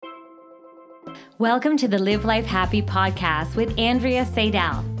Welcome to the Live Life Happy podcast with Andrea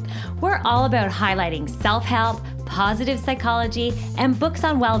Seidel. We're all about highlighting self-help, positive psychology, and books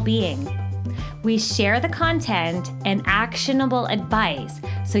on well-being. We share the content and actionable advice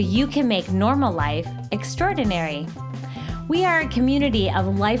so you can make normal life extraordinary. We are a community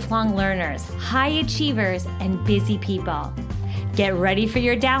of lifelong learners, high achievers, and busy people. Get ready for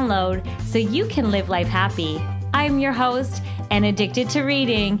your download so you can live life happy. I'm your host and addicted to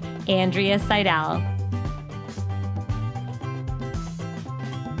reading, Andrea Seidel.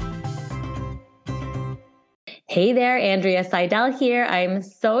 Hey there, Andrea Seidel here. I'm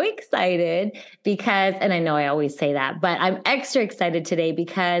so excited because, and I know I always say that, but I'm extra excited today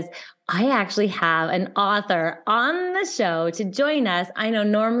because I actually have an author on the show to join us. I know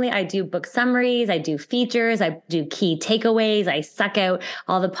normally I do book summaries, I do features, I do key takeaways, I suck out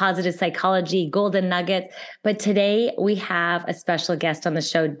all the positive psychology, golden nuggets. But today we have a special guest on the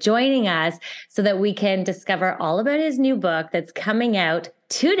show joining us so that we can discover all about his new book that's coming out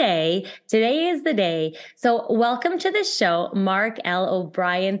today. Today is the day. So welcome to the show, Mark L.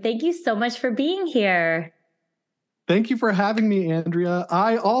 O'Brien. Thank you so much for being here. Thank you for having me, Andrea.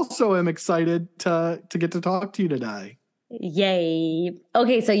 I also am excited to get to talk to you today. Yay.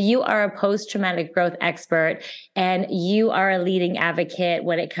 Okay, so you are a post-traumatic growth expert and you are a leading advocate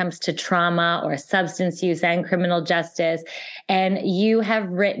when it comes to trauma or substance use and criminal justice. And you have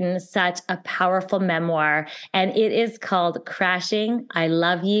written such a powerful memoir, and it is called Crashing, I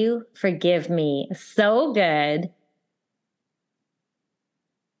Love You, Forgive Me. So good.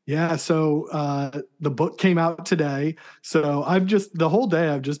 Yeah, so the book came out today. So the whole day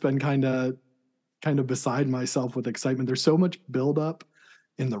I've just been kind of beside myself with excitement. There's so much buildup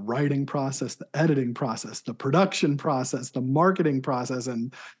in the writing process, the editing process, the production process, the marketing process.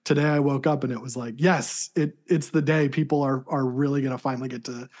 And today I woke up and it was like, yes, it's the day people are really going to finally get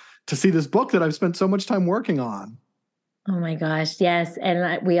to see this book that I've spent so much time working on. Oh my gosh, yes.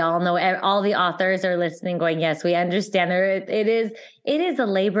 And we all know, all the authors are listening going, yes, we understand it is a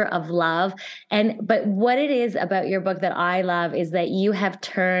labor of love. But what it is about your book that I love is that you have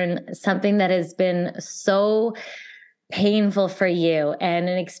turned something that has been so painful for you and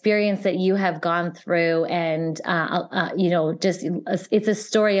an experience that you have gone through and, it's a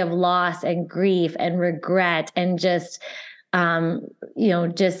story of loss and grief and regret and just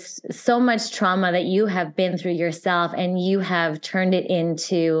so much trauma that you have been through yourself, and you have turned it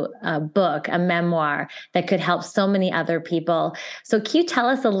into a book, a memoir that could help so many other people. So can you tell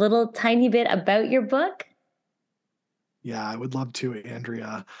us a little tiny bit about your book? Yeah, I would love to,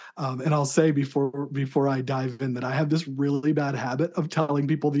 Andrea. And I'll say before I dive in that I have this really bad habit of telling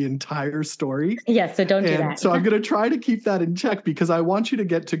people the entire story. Yes, so don't do that. So I'm going to try to keep that in check because I want you to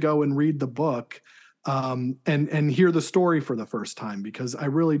get to go and read the book and hear the story for the first time, because I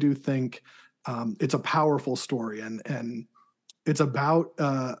really do think it's a powerful story and it's about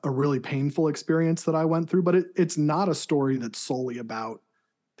a really painful experience that I went through, but it's not a story that's solely about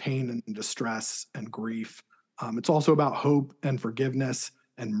pain and distress and grief. It's also about hope and forgiveness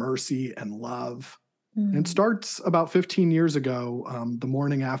and mercy and love. And it starts about 15 years ago, the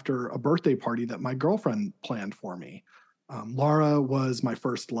morning after a birthday party that my girlfriend planned for me. Laura was my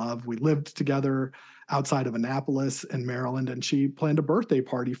first love. We lived together outside of Annapolis in Maryland, and she planned a birthday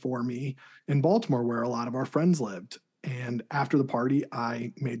party for me in Baltimore, where a lot of our friends lived. And after the party,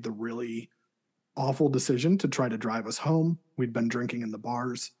 I made the really awful decision to try to drive us home. We'd been drinking in the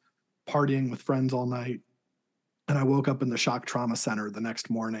bars, partying with friends all night. And I woke up in the shock trauma center the next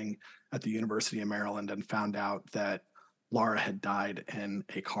morning at the University of Maryland and found out that Laura had died in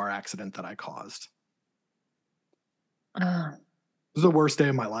a car accident that I caused. It was the worst day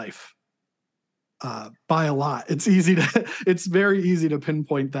of my life, by a lot. It's very easy to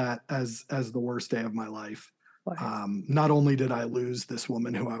pinpoint that as the worst day of my life. Not only did I lose this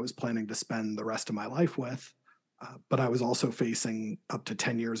woman who I was planning to spend the rest of my life with, but I was also facing up to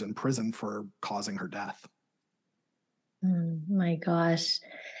 10 years in prison for causing her death. My gosh.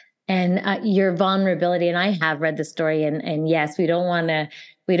 And your vulnerability, and I have read the story, and yes, we don't want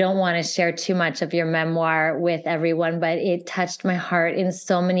to share too much of your memoir with everyone, but it touched my heart in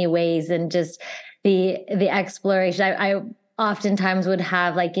so many ways, and just the exploration. I oftentimes would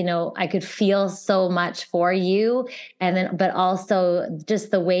have I could feel so much for you, but also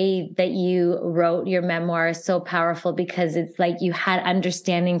just the way that you wrote your memoir is so powerful because it's like you had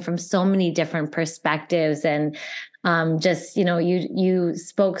understanding from so many different perspectives, and you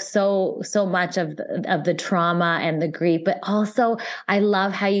spoke so much of the trauma and the grief, but also I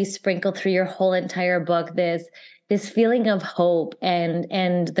love how you sprinkle through your whole entire book this this feeling of hope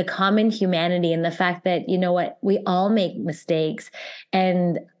and the common humanity, and the fact that, you know what, we all make mistakes,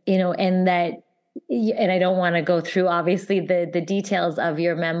 and, you know, and that, and I don't want to go through obviously the details of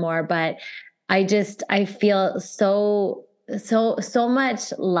your memoir, but I feel so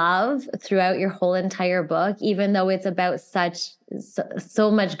much love throughout your whole entire book, even though it's about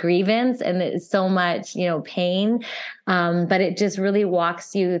so much grievance and so much, you know, pain. But it just really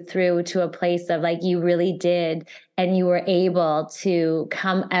walks you through to a place of like, you really did, and you were able to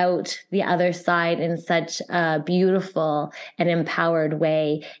come out the other side in such a beautiful and empowered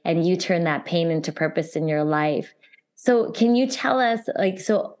way, and you turn that pain into purpose in your life. So can you tell us, like,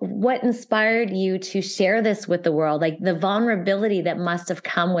 so what inspired you to share this with the world? Like the vulnerability that must have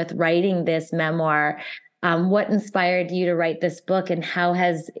come with writing this memoir. What inspired you to write this book, and how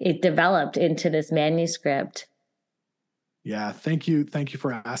has it developed into this manuscript? Yeah, thank you. Thank you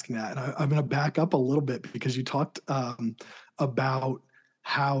for asking that. And I'm going to back up a little bit because you talked about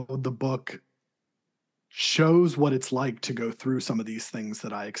how the book shows what it's like to go through some of these things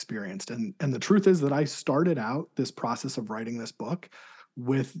that I experienced. And the truth is that I started out this process of writing this book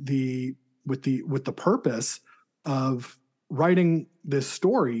with the purpose of writing this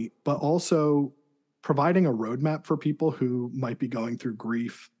story, but also providing a roadmap for people who might be going through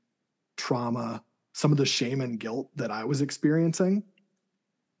grief, trauma, some of the shame and guilt that I was experiencing,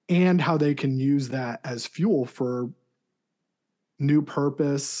 and how they can use that as fuel for new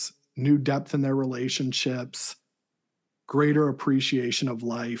purpose, new depth in their relationships, greater appreciation of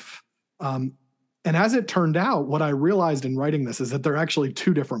life. And as it turned out, what I realized in writing this is that they're actually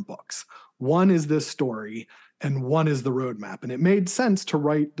two different books. One is this story, and one is the roadmap. And it made sense to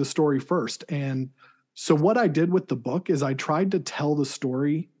write the story first. And so what I did with the book is I tried to tell the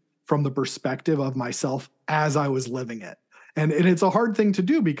story from the perspective of myself as I was living it. And it's a hard thing to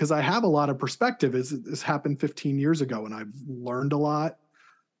do because I have a lot of perspective. This happened 15 years ago, and I've learned a lot.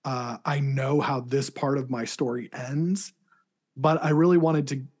 I know how this part of my story ends, but I really wanted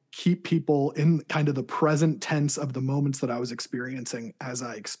to keep people in kind of the present tense of the moments that I was experiencing as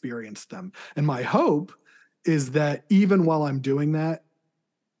I experienced them. And my hope is that even while I'm doing that,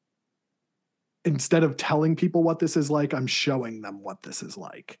 instead of telling people what this is like, I'm showing them what this is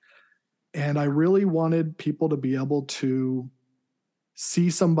like. And I really wanted people to be able to see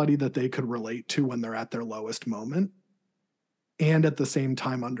somebody that they could relate to when they're at their lowest moment, and at the same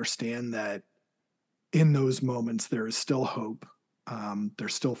time understand that in those moments there is still hope.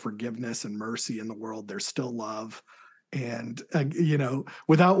 There's still forgiveness and mercy in the world. There's still love. And, you know,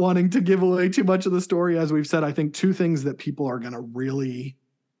 without wanting to give away too much of the story, as we've said, I think two things that people are going to really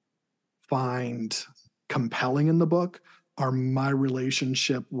find compelling in the book are my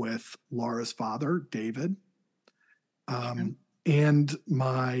relationship with Laura's father, David, and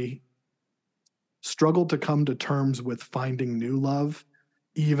my struggle to come to terms with finding new love,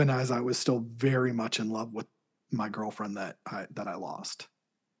 even as I was still very much in love with my girlfriend that I lost.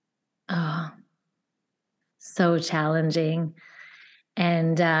 Oh, so challenging.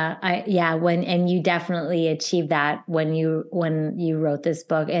 And when you definitely achieved that when you wrote this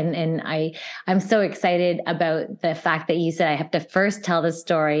book. And I'm so excited about the fact that you said I have to first tell the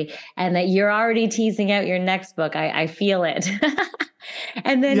story, and that you're already teasing out your next book. I feel it.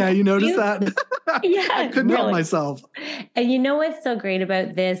 And then, yeah, you noticed that? Yeah, I couldn't help myself. And you know what's so great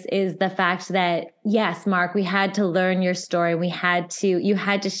about this is the fact that, yes, Mark, we had to learn your story. You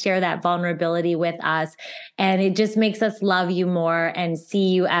had to share that vulnerability with us. And it just makes us love you more and see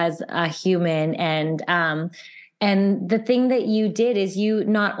you as a human. And the thing that you did is you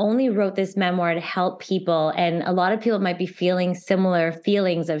not only wrote this memoir to help people, and a lot of people might be feeling similar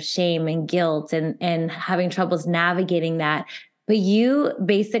feelings of shame and guilt and having troubles navigating that, but you're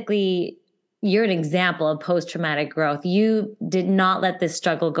an example of post-traumatic growth. You did not let this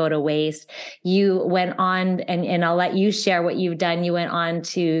struggle go to waste. You went on, and I'll let you share what you've done. You went on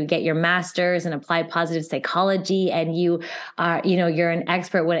to get your master's in applied positive psychology, and you are, you're an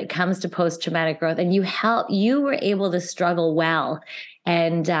expert when it comes to post-traumatic growth, and you were able to struggle well.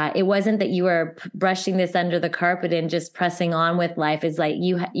 And it wasn't that you were brushing this under the carpet and just pressing on with life. It's like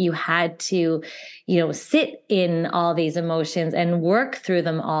you had to, sit in all these emotions and work through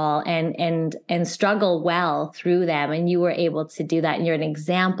them all and struggle well through them. And you were able to do that. And you're an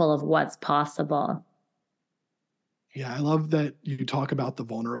example of what's possible. Yeah, I love that you talk about the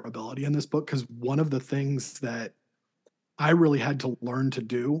vulnerability in this book, because one of the things that I really had to learn to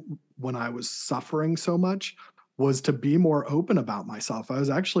do when I was suffering so much was to be more open about myself. I was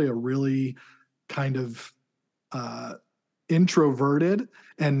actually a really kind of introverted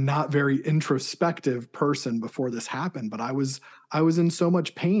and not very introspective person before this happened, but I was in so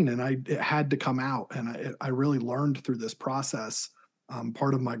much pain, and it had to come out. And I really learned through this process.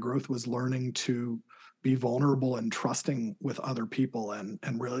 Part of my growth was learning to be vulnerable and trusting with other people, and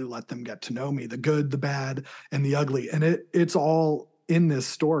really let them get to know me, the good, the bad, and the ugly. And it's all in this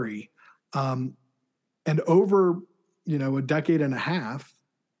story. And over, a decade and a half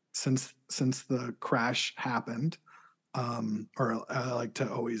since the crash happened, or I like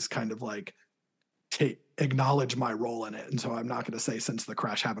to always kind of like acknowledge my role in it. And so I'm not going to say since the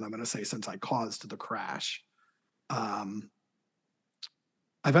crash happened, I'm going to say since I caused the crash.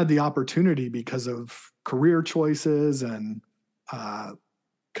 I've had the opportunity, because of career choices and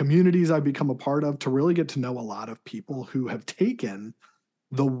communities I've become a part of, to really get to know a lot of people who have taken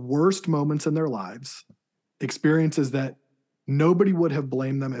the worst moments in their lives, experiences that nobody would have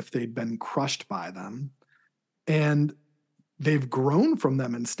blamed them if they'd been crushed by them, and they've grown from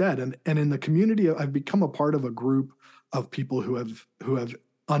them instead. And in the community, I've become a part of a group of people who have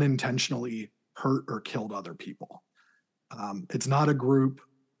unintentionally hurt or killed other people. It's not a group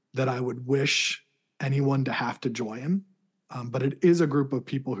that I would wish anyone to have to join, but it is a group of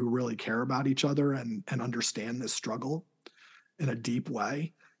people who really care about each other and understand this struggle in a deep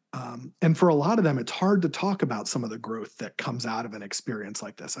way. And for a lot of them, it's hard to talk about some of the growth that comes out of an experience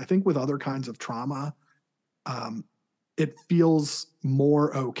like this. I think with other kinds of trauma, it feels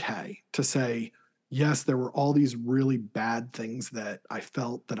more okay to say, yes, there were all these really bad things that I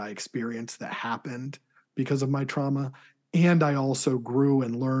felt, that I experienced, that happened because of my trauma. And I also grew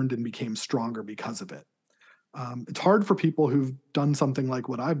and learned and became stronger because of it. It's hard for people who've done something like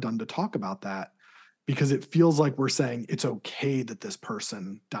what I've done to talk about that, because it feels like we're saying it's okay that this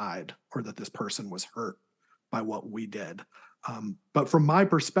person died or that this person was hurt by what we did. But from my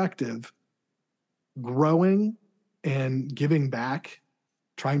perspective, growing and giving back,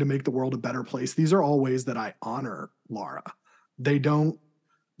 trying to make the world a better place, these are all ways that I honor Laura. They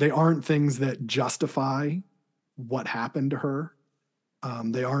aren't things that justify what happened to her.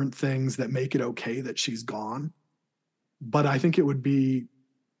 They aren't things that make it okay that she's gone. But I think it would be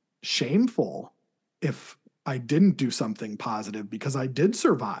shameful if I didn't do something positive, because I did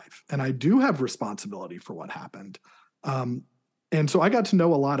survive and I do have responsibility for what happened. And so I got to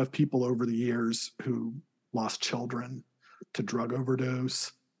know a lot of people over the years who lost children to drug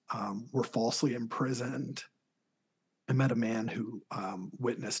overdose, were falsely imprisoned. I met a man who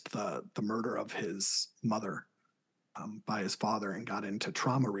witnessed the murder of his mother by his father and got into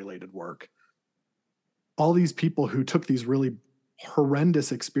trauma-related work. All these people who took these really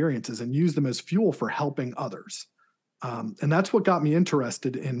horrendous experiences and used them as fuel for helping others. And that's what got me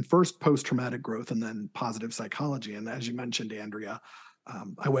interested in first post-traumatic growth and then positive psychology. And as you mentioned, Andrea,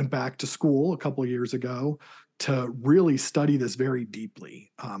 I went back to school a couple of years ago to really study this very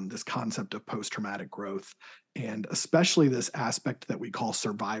deeply, this concept of post-traumatic growth, and especially this aspect that we call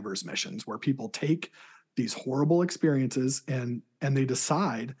survivor's missions, where people take these horrible experiences and they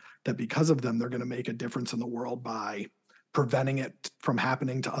decide that because of them, they're going to make a difference in the world by preventing it from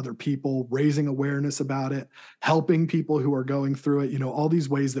happening to other people, raising awareness about it, helping people who are going through it, all these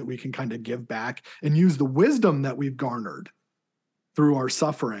ways that we can kind of give back and use the wisdom that we've garnered through our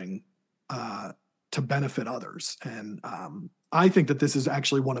suffering to benefit others. And I think that this is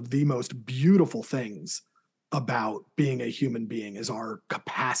actually one of the most beautiful things about being a human being, is our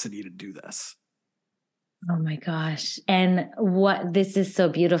capacity to do this. Oh my gosh. And this is so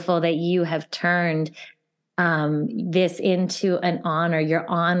beautiful that you have turned this into an honor. You're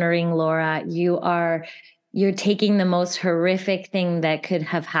honoring Laura. You're taking the most horrific thing that could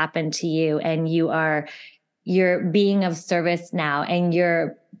have happened to you, and you're being of service now, and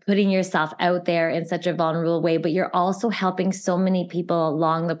you're putting yourself out there in such a vulnerable way, but you're also helping so many people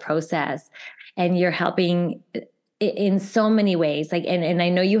along the process, and you're helping in so many ways. And I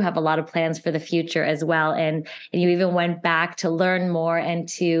know you have a lot of plans for the future as well. And you even went back to learn more and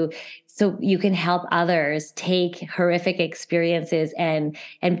so you can help others take horrific experiences and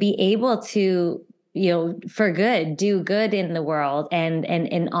be able to, for good, do good in the world, and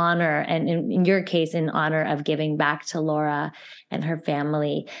in honor, and in your case, in honor of giving back to Laura and her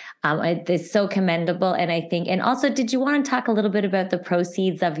family. It's so commendable. And I think, and also, did you want to talk a little bit about the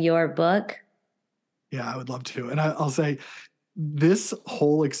proceeds of your book? Yeah, I would love to. And I'll say this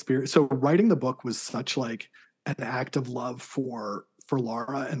whole experience, so writing the book was such like an act of love for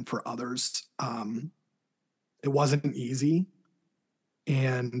Laura and for others. It wasn't easy.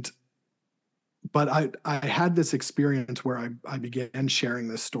 But I had this experience where I began sharing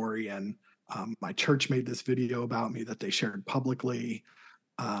this story, and my church made this video about me that they shared publicly.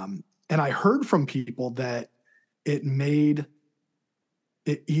 And I heard from people that it made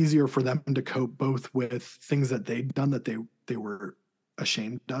it easier for them to cope both with things that they'd done that they were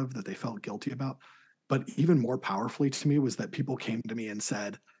ashamed of, that they felt guilty about. But even more powerfully to me was that people came to me and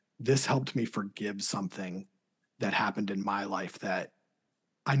said, this helped me forgive something that happened in my life that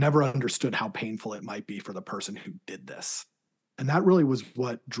I never understood how painful it might be for the person who did this. And that really was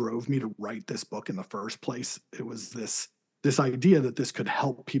what drove me to write this book in the first place. It was this idea that this could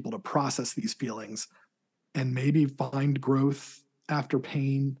help people to process these feelings and maybe find growth after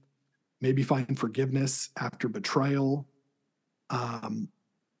pain, maybe find forgiveness after betrayal.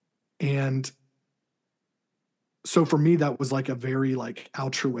 And so for me, that was like a very like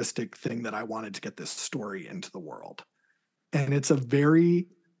altruistic thing that I wanted to get this story into the world. And it's a very,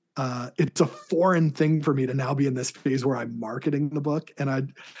 it's a foreign thing for me to now be in this phase where I'm marketing the book.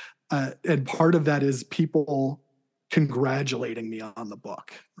 And and part of that is people congratulating me on the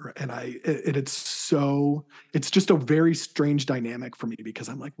book. And it's just a very strange dynamic for me because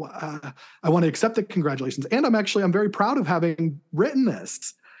I'm like, well, I want to accept the congratulations. And I'm very proud of having written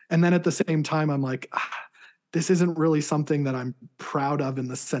this. And then at the same time, I'm like, this isn't really something that I'm proud of in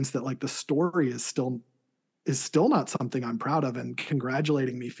the sense that like the story is still not something I'm proud of. And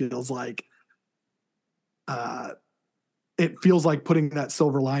congratulating me feels like, it feels like putting that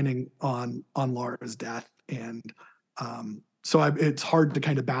silver lining on Laura's death. And so it's hard to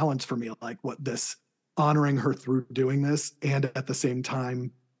kind of balance for me, like what this honoring her through doing this, and at the same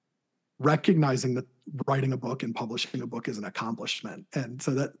time recognizing that writing a book and publishing a book is an accomplishment. And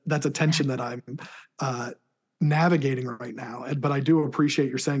so that's a tension that I'm navigating right now. But I do appreciate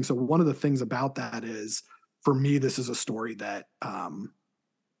your saying. So one of the things about that is, for me, this is a story that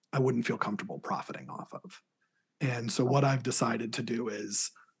I wouldn't feel comfortable profiting off of. And so what I've decided to do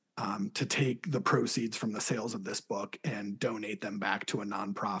is to take the proceeds from the sales of this book and donate them back to a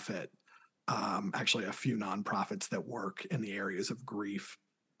nonprofit, actually a few nonprofits that work in the areas of grief,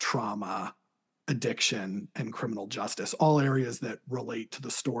 trauma, addiction, and criminal justice, all areas that relate to the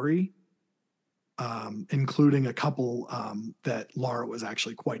story, including a couple that Laura was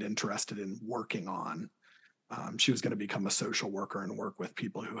actually quite interested in working on. She was going to become a social worker and work with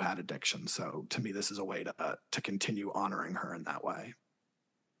people who had addiction. So to me, this is a way to continue honoring her in that way.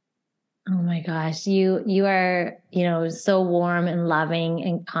 Oh my gosh, you are, so warm and loving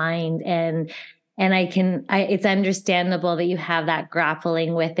and kind, and it's understandable that you have that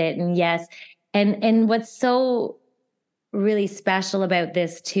grappling with it. And yes, and what's so really special about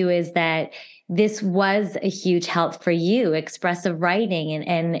this too is that this was a huge help for you, expressive writing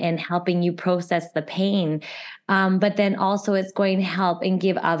and helping you process the pain. But then also it's going to help and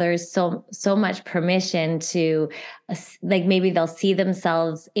give others so much permission to, like, maybe they'll see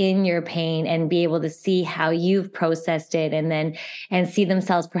themselves in your pain and be able to see how you've processed it, and see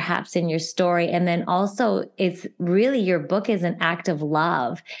themselves perhaps in your story. And then also it's really, your book is an act of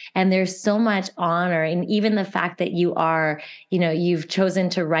love, and there's so much honor. And even the fact that you've chosen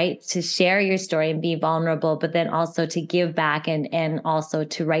to write, to share your story and be vulnerable, but then also to give back and also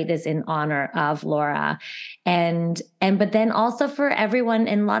to write this in honor of Laura. But then also for everyone,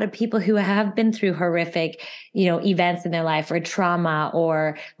 and a lot of people who have been through horrific, events in their life, or trauma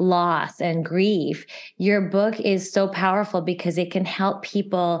or loss and grief, your book is so powerful because it can help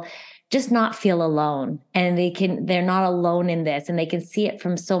people just not feel alone, and they're not alone in this, and they can see it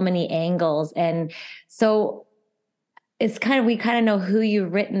from so many angles. And so we kind of know who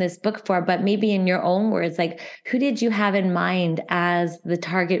you've written this book for, but maybe in your own words, like, who did you have in mind as the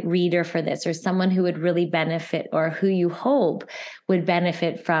target reader for this, or someone who would really benefit, or who you hope would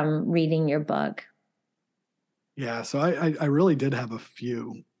benefit from reading your book? Yeah, so I really did have a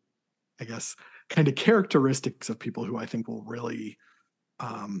few, I guess, kind of characteristics of people who I think will really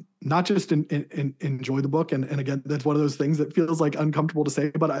not just enjoy the book. And again, that's one of those things that feels like uncomfortable to say,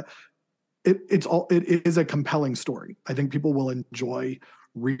 but it is a compelling story. I think people will enjoy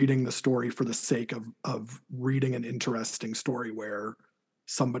reading the story for the sake of reading an interesting story where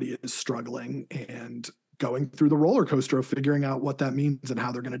somebody is struggling and going through the roller coaster of figuring out what that means and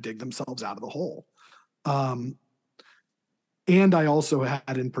how they're going to dig themselves out of the hole. And I also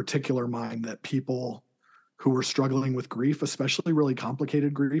had in particular mind that people who were struggling with grief, especially really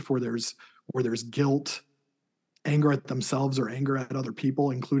complicated grief, where there's guilt, anger at themselves or anger at other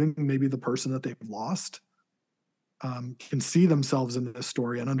people, including maybe the person that they've lost, can see themselves in this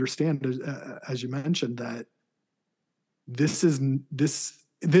story and understand, as you mentioned, that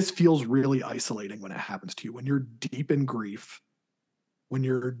this feels really isolating when it happens to you, when you're deep in grief, when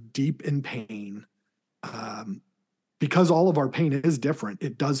you're deep in pain. Because all of our pain is different,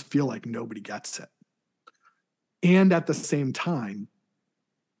 it does feel like nobody gets it. And at the same time,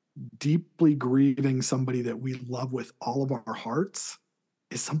 deeply grieving somebody that we love with all of our hearts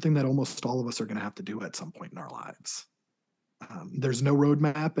is something that almost all of us are going to have to do at some point in our lives. There's no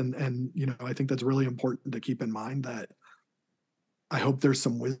roadmap, and I think that's really important to keep in mind. That I hope there's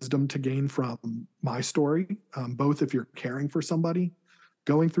some wisdom to gain from my story, both if you're caring for somebody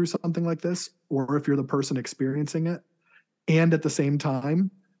going through something like this, or if you're the person experiencing it. And at the same time,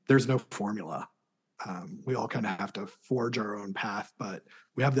 there's no formula. We all kind of have to forge our own path, but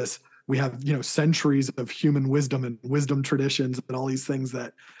we have centuries of human wisdom and wisdom traditions and all these things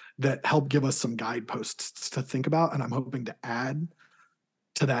that help give us some guideposts to think about. And I'm hoping to add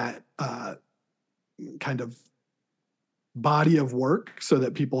to that kind of body of work so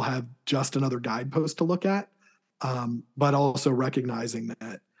that people have just another guidepost to look at, but also recognizing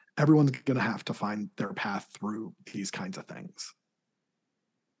that everyone's going to have to find their path through these kinds of things.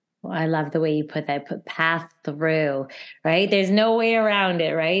 Well, I love the way you put that, put path through, right? There's no way around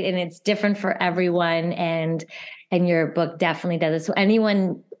it, right? And it's different for everyone. And your book definitely does it. So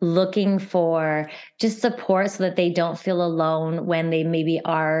anyone looking for just support so that they don't feel alone when they maybe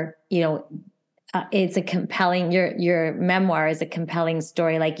are, it's a compelling, your memoir is a compelling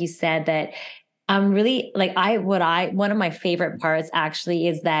story. Like you said, that I'm really like, one of my favorite parts actually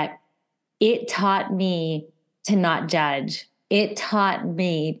is that it taught me to not judge. It taught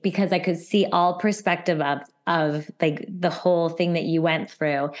me, because I could see all perspective of like the whole thing that you went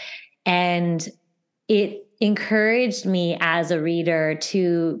through. And it encouraged me as a reader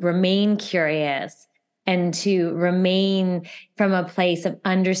to remain curious and to remain from a place of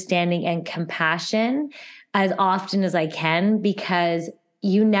understanding and compassion as often as I can, because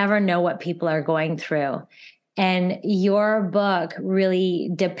you never know what people are going through. And your book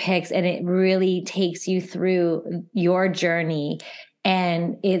really depicts, and it really takes you through your journey.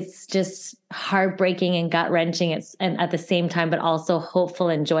 And it's just heartbreaking and gut wrenching. And at the same time, but also hopeful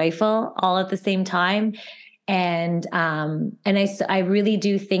and joyful all at the same time. And I really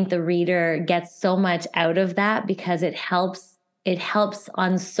do think the reader gets so much out of that, because it helps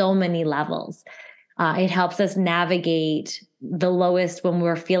on so many levels. It helps us navigate the lowest when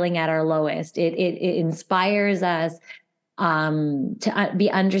we're feeling at our lowest. It inspires us to be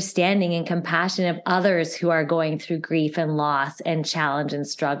understanding and compassionate of others who are going through grief and loss and challenge and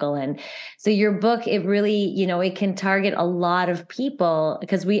struggle. And so your book, it really, it can target a lot of people,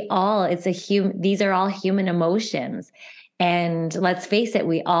 because these are all human emotions. And let's face it,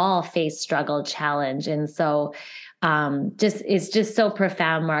 we all face struggle, challenge. And so it's just so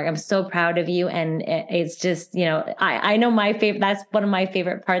profound, Mark. I'm so proud of you. And it's just, I know that's one of my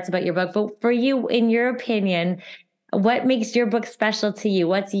favorite parts about your book. But for you, in your opinion, what makes your book special to you?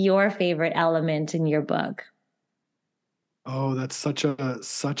 What's your favorite element in your book? Oh, that's such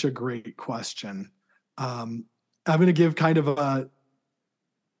a great question. I'm going to give kind of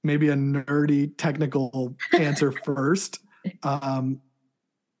maybe a nerdy technical answer first,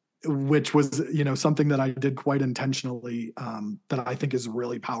 which was, something that I did quite intentionally, that I think is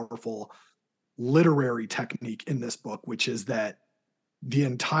really powerful literary technique in this book, which is that the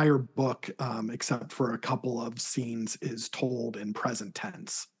entire book, except for a couple of scenes, is told in present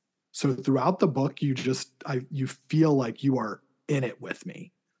tense. So throughout the book, you feel like you are in it with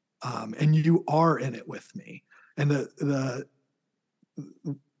me, and you are in it with me. And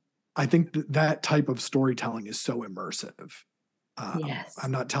I think that type of storytelling is so immersive. Yes.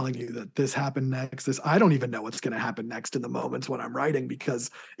 I'm not telling you that this happened next. I don't even know what's going to happen next in the moments when I'm writing, because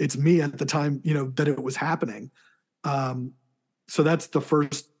it's me at the time, that it was happening. So that's the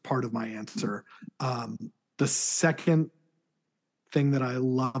first part of my answer. The second thing that I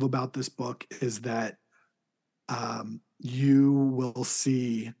love about this book is that you will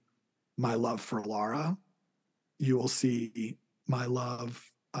see my love for Laura. You will see my love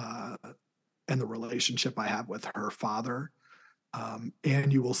and the relationship I have with her father.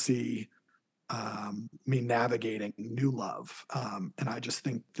 And you will see me navigating new love. And I just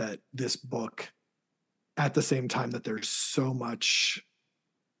think that this book, at the same time that there's so much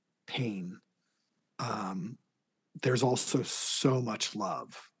pain, there's also so much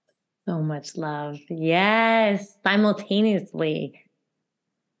love. So much love. Yes, simultaneously.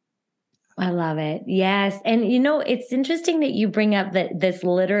 I love it. Yes. And it's interesting that you bring up this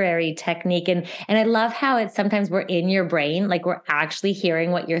literary technique, and I love how it's sometimes we're in your brain, like we're actually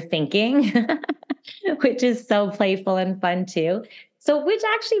hearing what you're thinking, which is so playful and fun too. So, which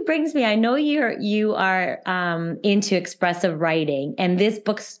actually brings me, I know you are into expressive writing, and this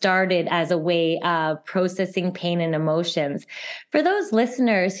book started as a way of processing pain and emotions. For those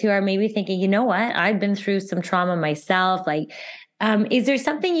listeners who are maybe thinking, you know what, I've been through some trauma myself, like Is there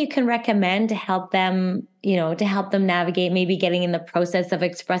something you can recommend to help them, to help them navigate maybe getting in the process of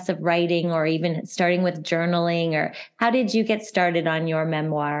expressive writing or even starting with journaling? Or how did you get started on your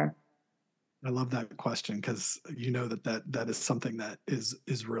memoir? I love that question because that is something that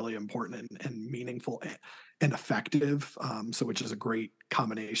is really important and meaningful and effective. So which is a great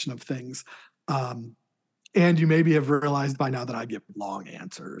combination of things. And you maybe have realized by now that I give long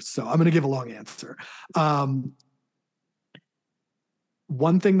answers. So I'm going to give a long answer.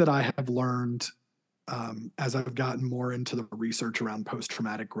 One thing that I have learned as I've gotten more into the research around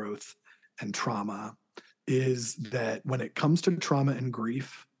post-traumatic growth and trauma is that when it comes to trauma and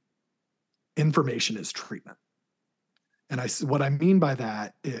grief, information is treatment. And what I mean by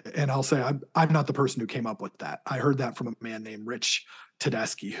that, and I'll say I'm not the person who came up with that. I heard that from a man named Rich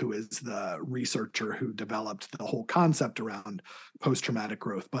Tedeschi, who is the researcher who developed the whole concept around post-traumatic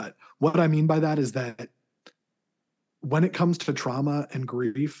growth. But what I mean by that is that when it comes to trauma and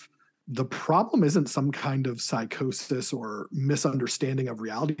grief, the problem isn't some kind of psychosis or misunderstanding of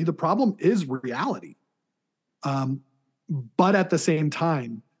reality. The problem is reality. But at the same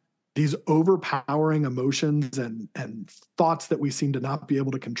time, these overpowering emotions and thoughts that we seem to not be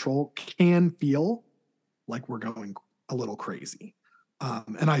able to control can feel like we're going a little crazy.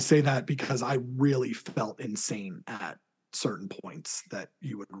 And I say that because I really felt insane at certain points that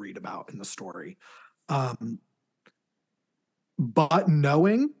you would read about in the story. But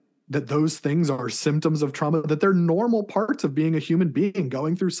knowing that those things are symptoms of trauma, that they're normal parts of being a human being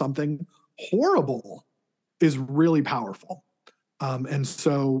going through something horrible is really powerful. And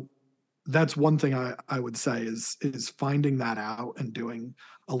so that's one thing I would say is finding that out and doing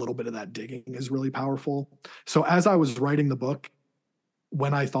a little bit of that digging is really powerful. So as I was writing the book,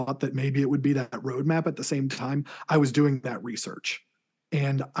 when I thought that maybe it would be that roadmap at the same time, I was doing that research.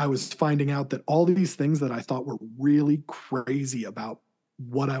 And I was finding out that all these things that I thought were really crazy about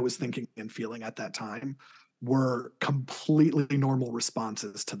what I was thinking and feeling at that time were completely normal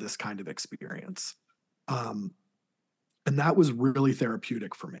responses to this kind of experience. And that was really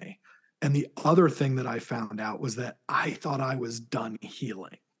therapeutic for me. And the other thing that I found out was that I thought I was done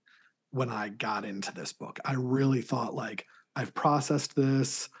healing when I got into this book. I really thought like, I've processed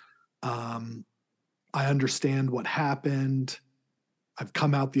this. I understand what happened. I've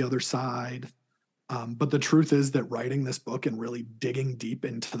come out the other side. But the truth is that writing this book and really digging deep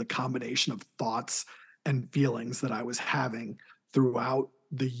into the combination of thoughts and feelings that I was having throughout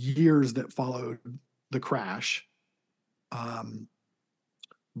the years that followed the crash,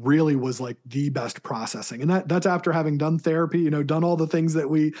 really was like the best processing. And that's after having done therapy, done all the things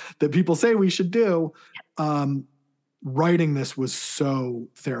that people say we should do. Writing this was so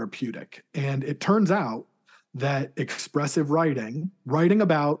therapeutic. And it turns out that expressive writing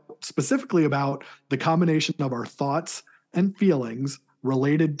specifically about the combination of our thoughts and feelings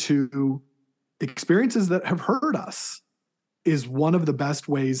related to experiences that have hurt us, is one of the best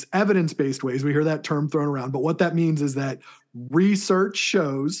ways, evidence-based ways. We hear that term thrown around, but what that means is that research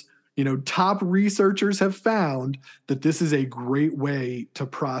shows, top researchers have found that this is a great way to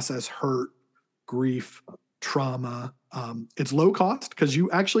process hurt, grief, trauma. It's low cost because you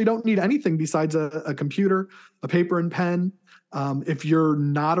actually don't need anything besides a computer, a paper and pen. If you're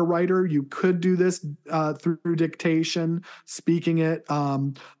not a writer, you could do this through dictation, speaking it,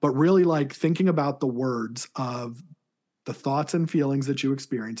 but really like thinking about the words of the thoughts and feelings that you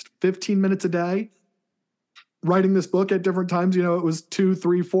experienced. 15 minutes a day. Writing this book at different times, it was 2,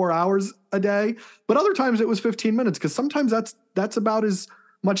 3, 4 hours a day, but other times it was 15 minutes because sometimes that's about as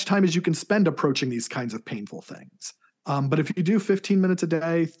much time as you can spend approaching these kinds of painful things. But if you do 15 minutes a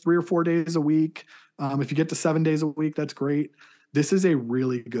day, 3 or 4 days a week, if you get to 7 days a week, that's great. This is a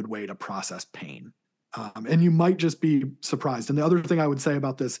really good way to process pain. And you might just be surprised. And the other thing I would say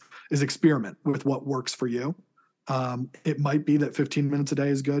about this is experiment with what works for you. It might be that 15 minutes a day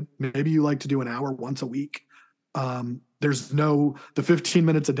is good. Maybe you like to do an hour once a week. The 15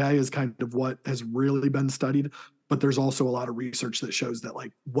 minutes a day is kind of what has really been studied, but there's also a lot of research that shows that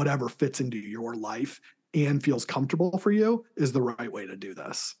like whatever fits into your life and feels comfortable for you is the right way to do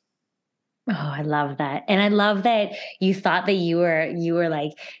this. Oh, I love that. And I love that you thought that you were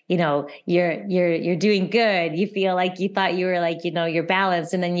like, you're doing good. You feel like you thought you were like, you're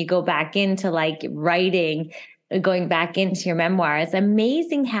balanced. And then you go back into like writing, going back into your memoir. It's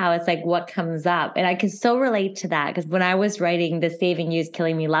amazing how it's like what comes up. And I can so relate to that because when I was writing The Saving You is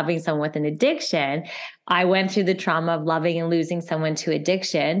Killing Me, Loving Someone with an Addiction, I went through the trauma of loving and losing someone to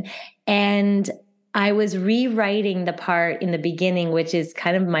addiction. And I was rewriting the part in the beginning, which is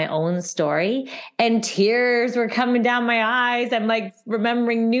kind of my own story, and tears were coming down my eyes. I'm like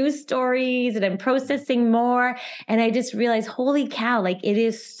remembering new stories and I'm processing more. And I just realized, holy cow, like it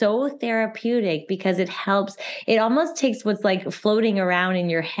is so therapeutic because it helps. It almost takes what's like floating around in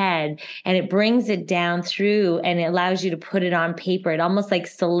your head and it brings it down through and it allows you to put it on paper. It almost like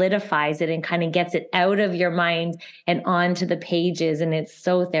solidifies it and kind of gets it out of your mind and onto the pages. And it's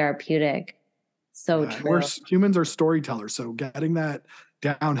so therapeutic. So Yeah, and we're true. humans are storytellers, so getting that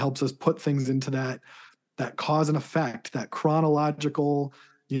down helps us put things into that cause and effect, that chronological,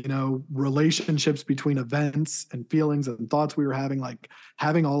 relationships between events and feelings and thoughts we were having. Like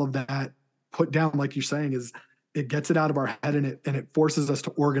having all of that put down, like you're saying, is it gets it out of our head and it forces us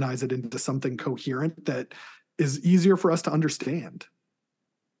to organize it into something coherent that is easier for us to understand.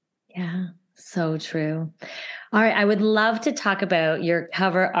 Yeah, so true. All right, I would love to talk about your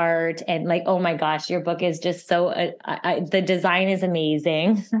cover art and like, oh my gosh, your book is just so the design is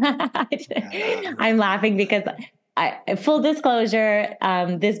amazing. Yeah, I'm laughing because full disclosure,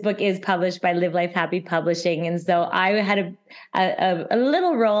 this book is published by Live Life Happy Publishing, and so I had a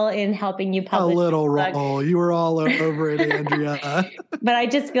little role in helping you a publish little this book. roll. You were all over it, Andrea. But I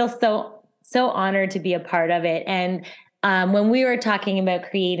just feel so honored to be a part of it. And when we were talking about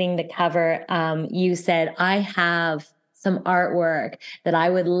creating the cover, you said, I have some artwork that I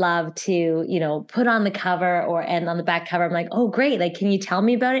would love to, put on the cover and on the back cover. I'm like, oh, great. Like, can you tell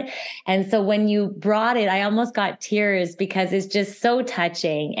me about it? And so when you brought it, I almost got tears because it's just so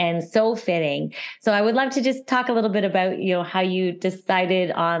touching and so fitting. So I would love to just talk a little bit about, how you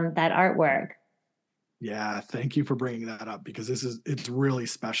decided on that artwork. Yeah, thank you for bringing that up because it's really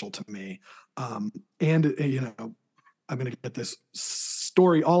special to me. And I'm going to get this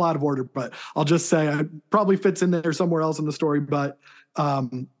story all out of order, but I'll just say it probably fits in there somewhere else in the story. But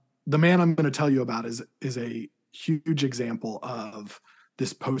the man I'm going to tell you about is a huge example of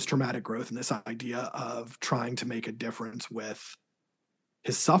this post-traumatic growth and this idea of trying to make a difference with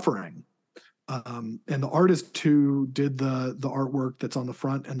his suffering. And the artist who did the artwork that's on the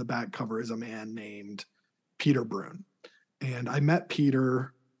front and the back cover is a man named Peter Brune. And I met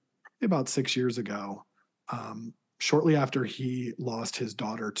Peter about 6 years ago, shortly after he lost his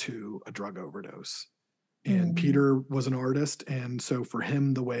daughter to a drug overdose. And Peter was an artist. And so for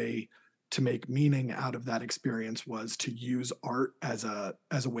him, the way to make meaning out of that experience was to use art as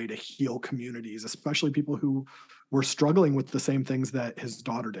a way to heal communities, especially people who were struggling with the same things that his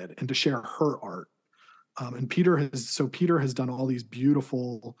daughter did, and to share her art. And Peter has done all these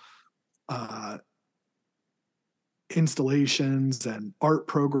beautiful installations and art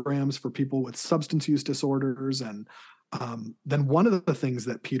programs for people with substance use disorders. And then one of the things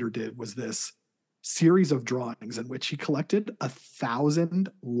that Peter did was this series of drawings in which he collected 1,000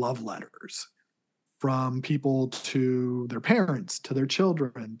 love letters from people to their parents, to their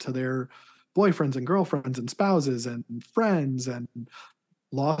children, to their boyfriends and girlfriends and spouses and friends and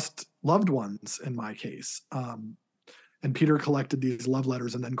lost loved ones in my case. And Peter collected these love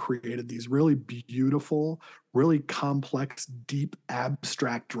letters and then created these really beautiful, really complex, deep,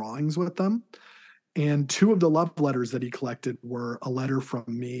 abstract drawings with them. And two of the love letters that he collected were a letter from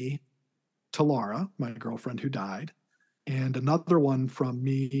me to Laura, my girlfriend who died, and another one from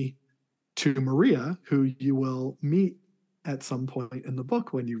me to Maria, who you will meet at some point in the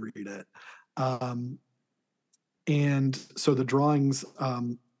book when you read it. And so the drawings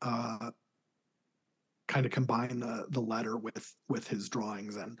kind of combine the letter with his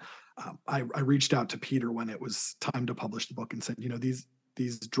drawings. And I reached out to Peter when it was time to publish the book and said,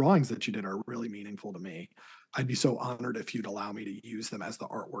 these drawings that you did are really meaningful to me. I'd be so honored if you'd allow me to use them as the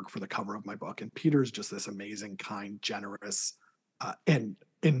artwork for the cover of my book. And Peter's just this amazing, kind, generous, and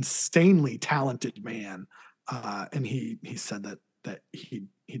insanely talented man. And he said that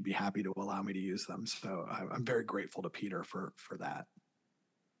he'd be happy to allow me to use them. So I'm very grateful to Peter for that.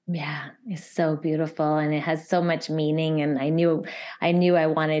 Yeah, it's so beautiful and it has so much meaning. And I knew I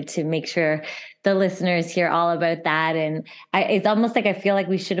wanted to make sure the listeners hear all about that. And it's almost like I feel like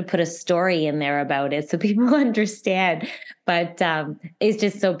we should have put a story in there about it so people understand. But it's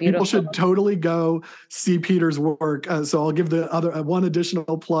just so beautiful. People should totally go see Peter's work. So I'll give the other one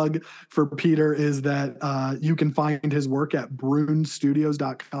additional plug for Peter is that you can find his work at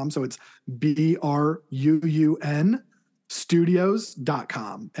brunestudios.com. So it's BRUUN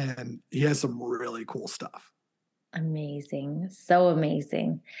studios.com, and he has some really cool stuff. Amazing. So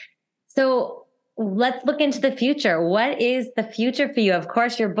amazing. So let's look into the future. What is the future for you? Of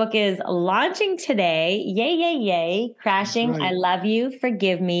course, your book is launching today. Yay, yay, yay. Crashing. Right. I Love You.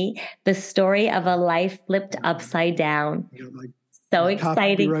 Forgive Me. The Story of a Life Flipped Upside Down. So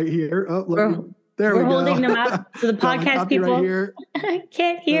exciting. Right here. There We're we go. holding them up so the Got podcast copy people right here.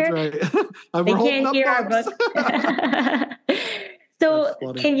 can't hear. That's right. They We're holding can't up hear our books. book. So That's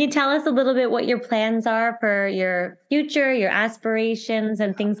funny. can you tell us a little bit what your plans are for your future, your aspirations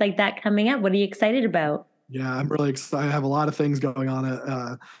and things like that coming up? What are you excited about? Yeah, I'm really excited. I have a lot of things going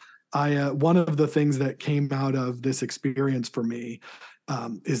on. One of the things that came out of this experience for me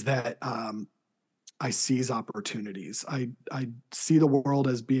is that I seize opportunities. I see the world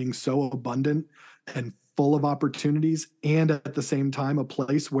as being so abundant and full of opportunities, and at the same time, a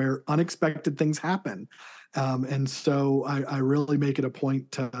place where unexpected things happen. And so I really make it a point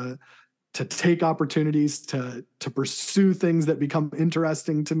to take opportunities, to pursue things that become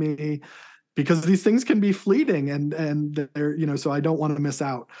interesting to me, because these things can be fleeting, and they're, so I don't want to miss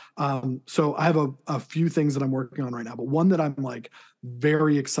out. So I have a few things that I'm working on right now, but one that I'm like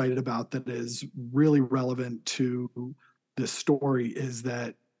very excited about that is really relevant to this story is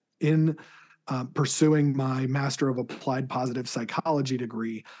that in pursuing my Master of Applied Positive Psychology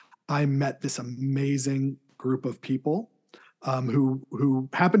degree, I met this amazing group of people who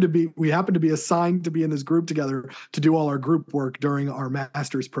happened to be assigned to be in this group together to do all our group work during our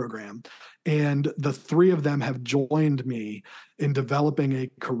master's program. And the three of them have joined me in developing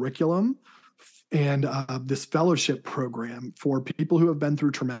a curriculum and this fellowship program for people who have been through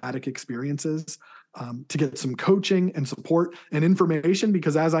traumatic experiences, to get some coaching and support and information,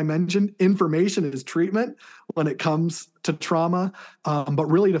 because as I mentioned, information is treatment when it comes to trauma, but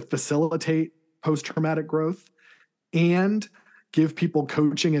really to facilitate post-traumatic growth and give people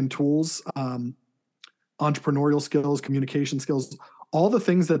coaching and tools, entrepreneurial skills, communication skills, all the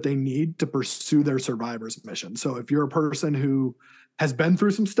things that they need to pursue their survivor's mission. So if you're a person who has been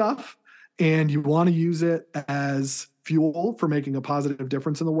through some stuff and you want to use it as fuel for making a positive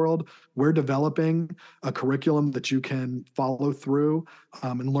difference in the world, we're developing a curriculum that you can follow through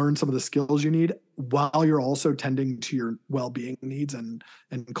and learn some of the skills you need while you're also tending to your well-being needs and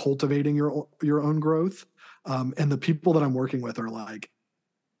cultivating your own growth. And the people that I'm working with are like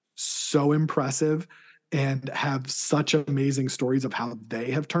so impressive and have such amazing stories of how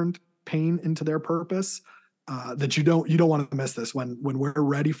they have turned pain into their purpose, that you don't want to miss this when we're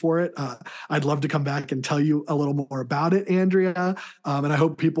ready for it. I'd love to come back and tell you a little more about it, Andrea. And I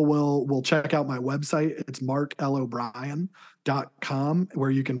hope people will check out my website. It's markelobrien.com,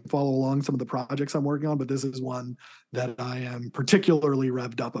 where you can follow along some of the projects I'm working on. But this is one that I am particularly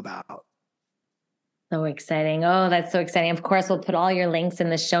revved up about. So exciting. Oh, that's so exciting. Of course, we'll put all your links in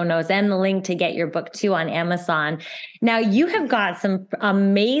the show notes and the link to get your book too on Amazon. Now, you have got some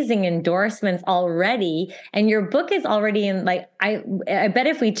amazing endorsements already, and your book is already in, like, I bet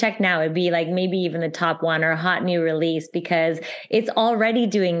if we check now, it'd be like maybe even the top one or a hot new release, because it's already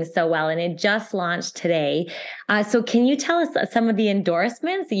doing so well and it just launched today. So can you tell us some of the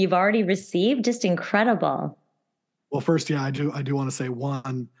endorsements that you've already received? Just incredible. Well, first, yeah, I do want to say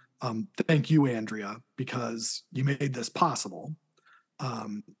one, thank you, Andrea, because you made this possible.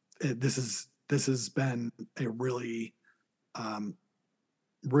 This has been a really,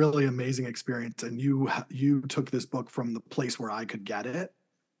 really amazing experience, and you took this book from the place where I could get it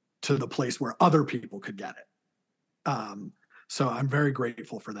to the place where other people could get it. So I'm very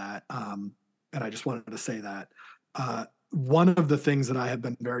grateful for that, and I just wanted to say that. One of the things that I have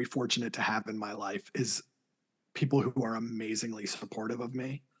been very fortunate to have in my life is people who are amazingly supportive of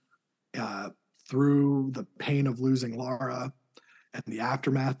me. Through the pain of losing Laura and the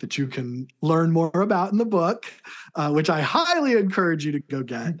aftermath that you can learn more about in the book, which I highly encourage you to go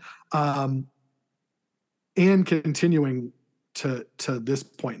get, and continuing to this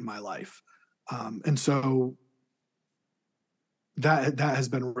point in my life. And so that has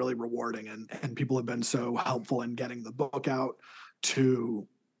been really rewarding, and people have been so helpful in getting the book out to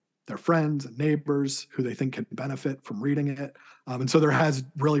their friends and neighbors who they think can benefit from reading it. And so there has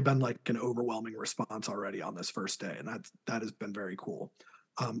really been like an overwhelming response already on this first day. And that has been very cool.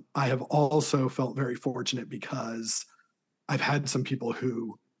 I have also felt very fortunate because I've had some people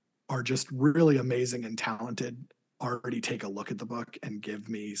who are just really amazing and talented already take a look at the book and give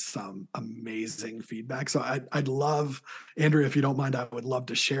me some amazing feedback. So I'd love, Andrea, if you don't mind, I would love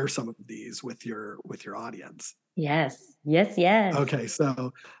to share some of these with your audience. Yes. Okay,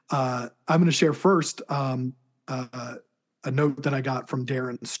 so I'm going to share first a note that I got from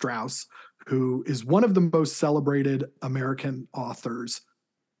Darren Strauss, who is one of the most celebrated American authors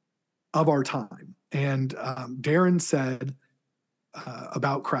of our time. And Darren said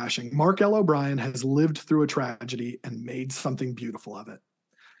about Crashing, Mark L. O'Brien has lived through a tragedy and made something beautiful of it.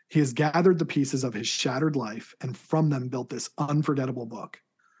 He has gathered the pieces of his shattered life and from them built this unforgettable book.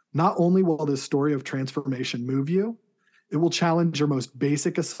 Not only will this story of transformation move you, it will challenge your most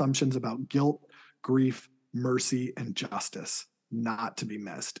basic assumptions about guilt, grief, mercy, and justice, not to be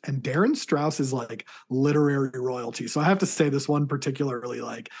missed. And Darren Strauss is like literary royalty. So I have to say this one particularly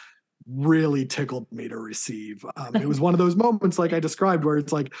like really tickled me to receive. It was one of those moments like I described where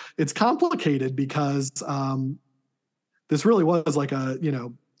it's like, it's complicated because this really was like a,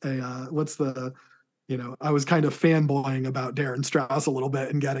 I was kind of fanboying about Darren Strauss a little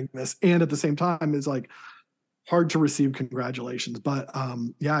bit and getting this. And at the same time, it's like hard to receive congratulations. But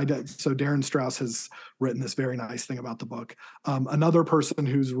yeah, I did. So Darren Strauss has written this very nice thing about the book. Another person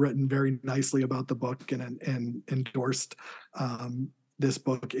who's written very nicely about the book and endorsed this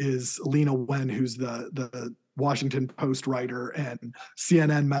book is Lena Wen, who's the Washington Post writer and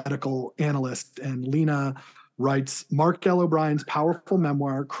CNN medical analyst. And Lena writes, Mark L. O'Brien's powerful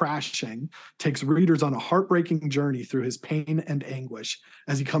memoir, Crashing, takes readers on a heartbreaking journey through his pain and anguish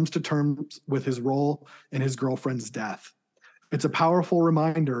as he comes to terms with his role in his girlfriend's death. It's a powerful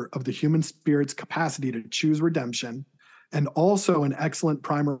reminder of the human spirit's capacity to choose redemption, and also an excellent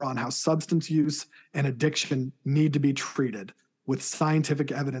primer on how substance use and addiction need to be treated with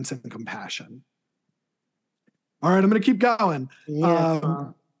scientific evidence and compassion. All right, I'm going to keep going.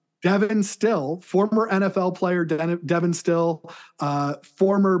 Devin Still, former NFL player Devin Still,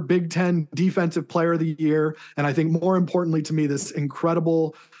 former Big Ten Defensive Player of the Year, and I think more importantly to me, this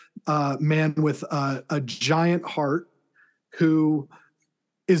incredible man with a giant heart who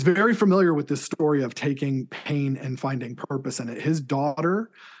is very familiar with this story of taking pain and finding purpose in it. His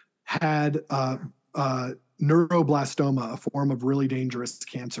daughter had neuroblastoma, a form of really dangerous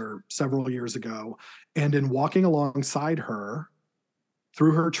cancer, several years ago, and in walking alongside her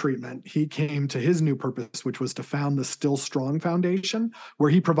through her treatment, he came to his new purpose, which was to found the Still Strong Foundation, where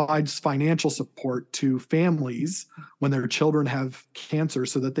he provides financial support to families when their children have cancer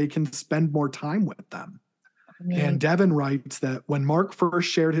so that they can spend more time with them. And Devin writes that when Mark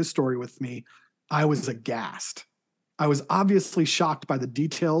first shared his story with me, I was aghast. I was obviously shocked by the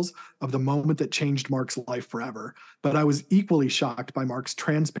details of the moment that changed Mark's life forever, but I was equally shocked by Mark's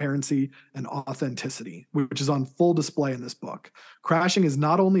transparency and authenticity, which is on full display in this book. Crashing is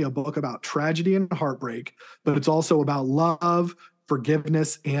not only a book about tragedy and heartbreak, but it's also about love,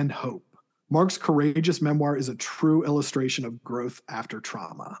 forgiveness, and hope. Mark's courageous memoir is a true illustration of growth after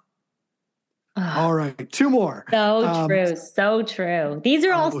trauma. All right, two more. So true, so true. These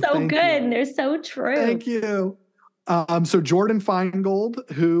are all so good, and they're so true. Thank you. So Jordan Feingold,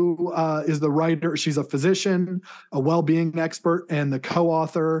 who is the writer, she's a physician, a well-being expert, and the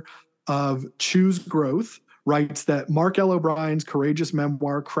co-author of Choose Growth, writes that Mark L. O'Brien's courageous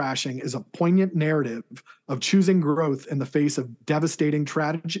memoir, Crashing, is a poignant narrative of choosing growth in the face of devastating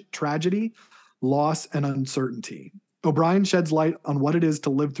tragedy, loss, and uncertainty. O'Brien sheds light on what it is to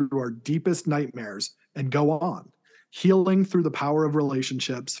live through our deepest nightmares and go on, healing through the power of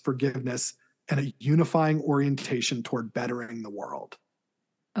relationships, forgiveness, and a unifying orientation toward bettering the world.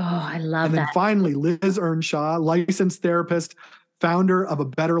 Oh, I love that. And then finally, Liz Earnshaw, licensed therapist, founder of A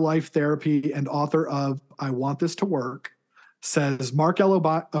Better Life Therapy, and author of I Want This to Work, says Mark L.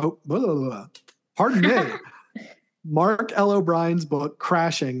 O'Brien's book,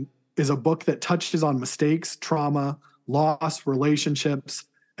 Crashing, is a book that touches on mistakes, trauma, loss, relationships,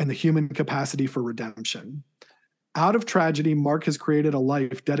 and the human capacity for redemption. Out of tragedy, Mark has created a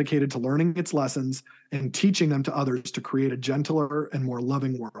life dedicated to learning its lessons and teaching them to others to create a gentler and more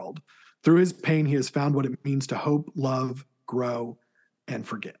loving world. Through his pain, he has found what it means to hope, love, grow, and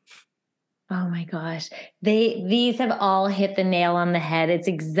forgive. Oh my gosh. These have all hit the nail on the head. It's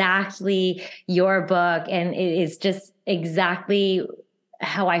exactly your book, and it is just exactly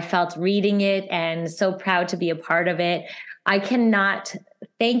how I felt reading it, and so proud to be a part of it. I cannot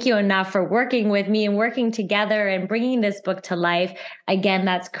thank you enough for working with me and working together and bringing this book to life. Again,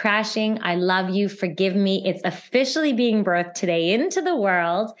 that's Crashing. I Love You, Forgive Me. It's officially being birthed today into the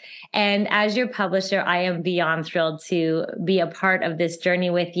world. And as your publisher, I am beyond thrilled to be a part of this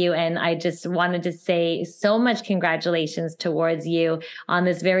journey with you. And I just wanted to say so much congratulations towards you on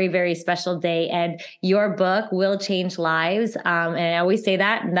this very, very special day. And your book will change lives. And I always say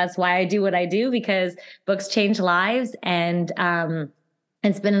that, and that's why I do what I do, because books change lives. And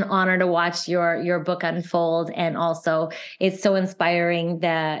it's been an honor to watch your book unfold, and also it's so inspiring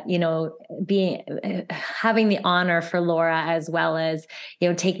that having the honor for Laura, as well as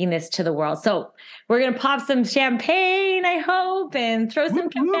taking this to the world. So we're gonna pop some champagne, I hope, and throw some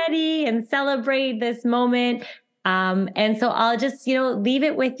confetti and celebrate this moment. And so I'll just leave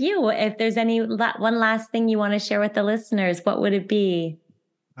it with you. If there's one last thing you want to share with the listeners, what would it be?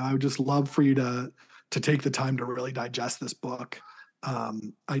 I would just love for you to take the time to really digest this book.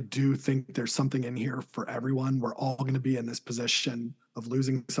 I do think there's something in here for everyone. We're all going to be in this position of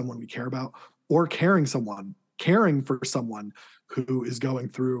losing someone we care about, or caring for someone who is going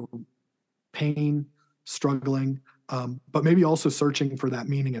through pain, struggling, but maybe also searching for that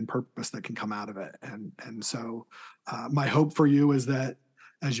meaning and purpose that can come out of it. And so my hope for you is that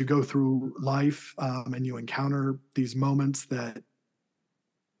as you go through life and you encounter these moments that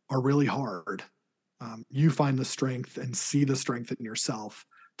are really hard, you find the strength and see the strength in yourself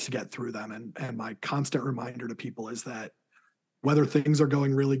to get through them. And my constant reminder to people is that whether things are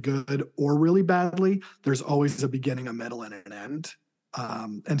going really good or really badly, there's always a beginning, a middle, and an end.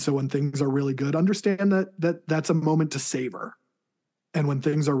 And so when things are really good, understand that that's a moment to savor. And when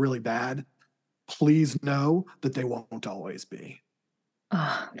things are really bad, please know that they won't always be.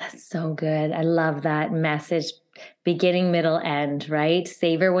 Oh, that's so good. I love that message. Beginning, middle, end, right?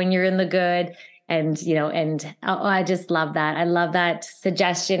 Savor when you're in the good. I just love that. I love that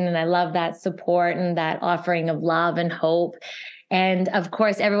suggestion, and I love that support and that offering of love and hope. And of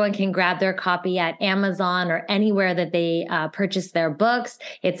course, everyone can grab their copy at Amazon or anywhere that they purchase their books.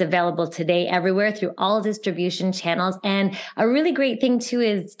 It's available today everywhere through all distribution channels. And a really great thing too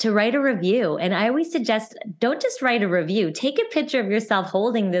is to write a review. And I always suggest, don't just write a review. Take a picture of yourself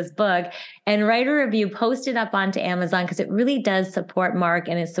holding this book and write a review, post it up onto Amazon, because it really does support Mark,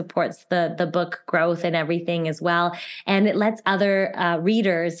 and it supports the book growth and everything as well. And it lets other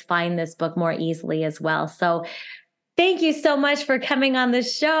readers find this book more easily as well. So thank you so much for coming on the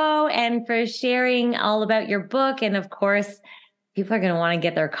show and for sharing all about your book. And of course, people are going to want to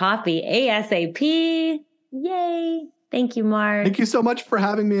get their copy ASAP. Yay. Thank you, Mark. Thank you so much for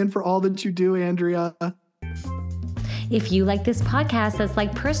having me and for all that you do, Andrea. If you like this podcast that's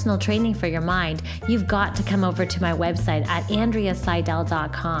like personal training for your mind, you've got to come over to my website at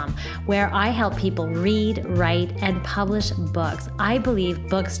andreaseidel.com, where I help people read, write, and publish books. I believe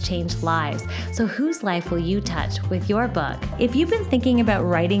books change lives. So whose life will you touch with your book? If you've been thinking about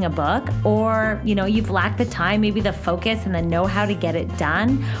writing a book, or you've lacked the time, maybe the focus and the know-how to get it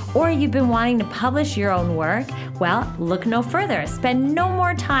done, or you've been wanting to publish your own work, well, look no further. Spend no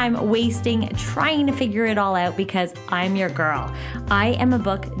more time wasting trying to figure it all out, because I'm your girl. I am a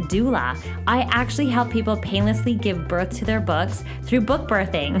book doula. I actually help people painlessly give birth to their books through book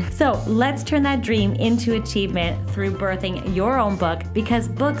birthing. So let's turn that dream into achievement through birthing your own book, because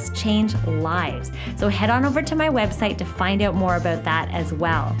books change lives. So head on over to my website to find out more about that as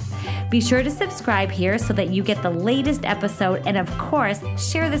well. Be sure to subscribe here so that you get the latest episode. And of course,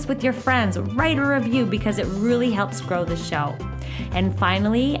 share this with your friends. Write a review, because it really helps grow the show. And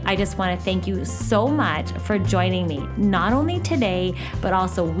finally, I just want to thank you so much for joining me, not only today, but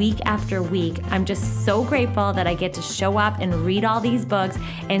also week after week. I'm just so grateful that I get to show up and read all these books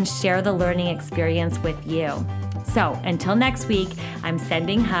and share the learning experience with you. So until next week, I'm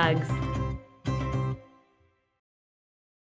sending hugs.